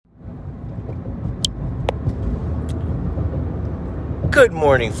Good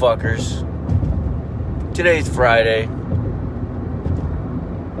morning, fuckers. Today's Friday,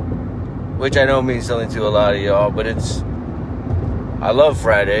 which I know means something to a lot of y'all, but I love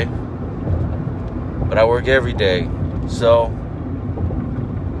Friday, but I work every day, so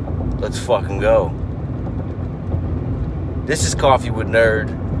let's fucking go. This is Coffee with Nerd.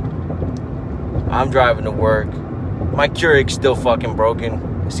 I'm driving to work. My Keurig's still fucking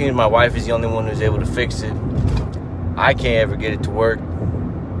broken. It seems my wife is the only one who's able to fix it. I can't ever get it to work.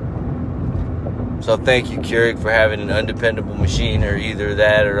 So thank you, Keurig, for having an undependable machine, or either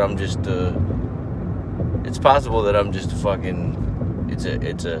that, or I'm just it's possible that I'm just a fucking, it's a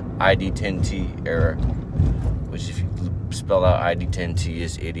ID10T error, which if you spell out ID10T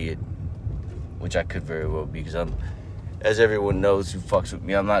is idiot, which I could very well be, because I'm, as everyone knows who fucks with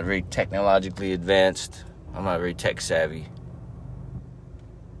me, I'm not very technologically advanced. I'm not very tech savvy.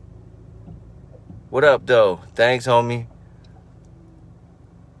 What up, though? Thanks, homie.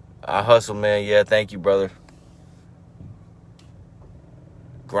 I hustle, man. Yeah, thank you, brother.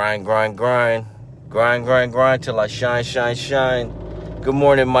 Grind, grind, grind. Grind, grind, grind till I shine, shine, shine. Good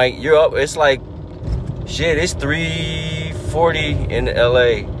morning, Mike. You're up. It's like, shit, it's 3:40 in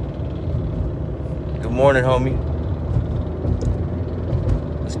LA. Good morning, homie.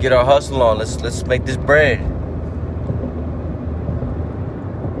 Let's get our hustle on. Let's make this bread.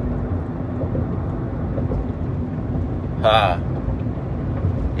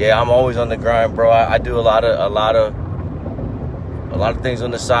 Yeah, I'm always on the grind, bro. I do a lot of things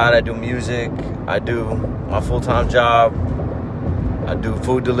on the side. I do music. I do my full-time job. I do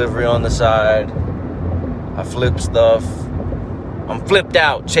food delivery on the side. I flip stuff. I'm flipped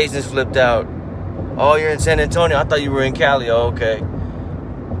out. Chasen's flipped out. Oh, you're in San Antonio? I thought you were in Cali. Oh, okay.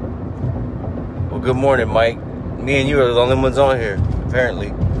 Well, good morning, Mike. Me and you are the only ones on here,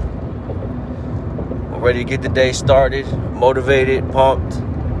 apparently. Ready to get the day started, motivated, pumped.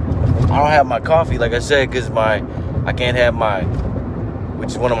 I don't have my coffee, like I said, because I can't have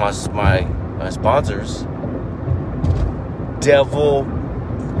which is one of my sponsors, Devil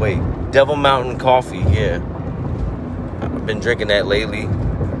Mountain Coffee. Yeah, I've been drinking that lately.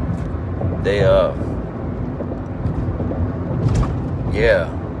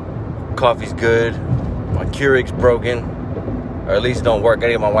 Coffee's good. My Keurig's broken. Or at least it don't work. I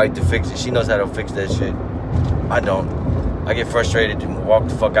need my wife to fix it. She knows how to fix that shit. I don't. I get frustrated and walk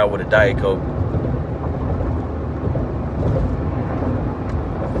the fuck out with a Diet Coke.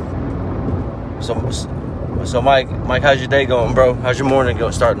 So Mike, how's your day going, bro? How's your morning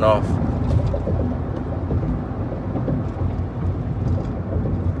starting off?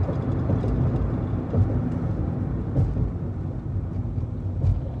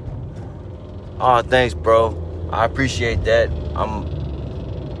 Oh, thanks, bro. I appreciate that.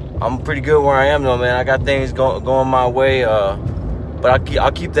 I'm pretty good where I am, though, man. I got things going my way, but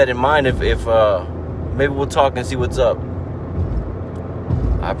I'll keep that in mind if maybe we'll talk and see what's up.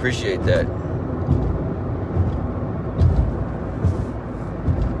 I appreciate that.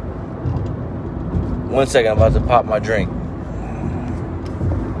 One second, I'm about to pop my drink.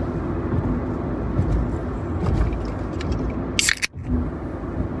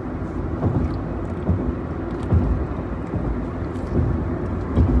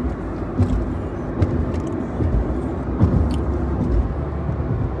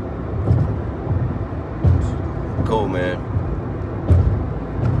 Cool, man.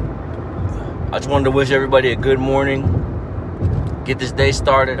 I just wanted to wish everybody a good morning. Get this day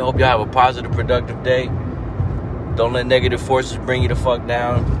started. Hope y'all have a positive, productive day. Don't let negative forces bring you the fuck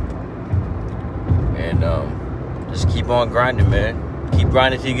down. And just keep on grinding, man. Keep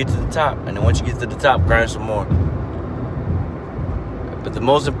grinding till you get to the top. And then once you get to the top, grind some more. But the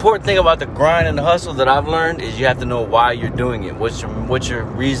most important thing about the grind and the hustle that I've learned is you have to know why you're doing it. What's your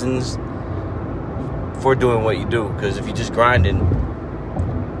reasons for doing what you do? Because if you're just grinding,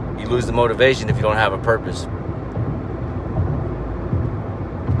 you lose the motivation if you don't have a purpose.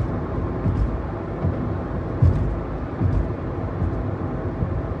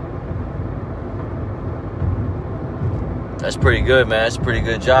 That's pretty good, man. That's a pretty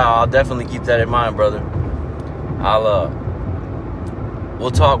good job. I'll definitely keep that in mind, brother.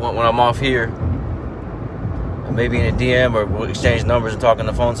 We'll talk when I'm off here. Maybe in a DM, or we'll exchange numbers and talk on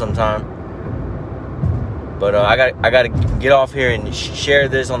the phone sometime. But I got to get off here and share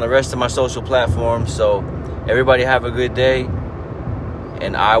this on the rest of my social platforms. So everybody have a good day.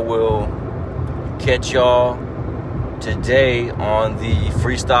 And I will catch y'all today on the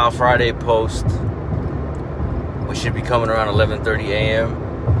Freestyle Friday post, which should be coming around 11:30 a.m.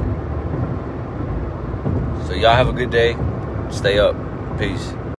 So y'all have a good day. Stay up. Peace.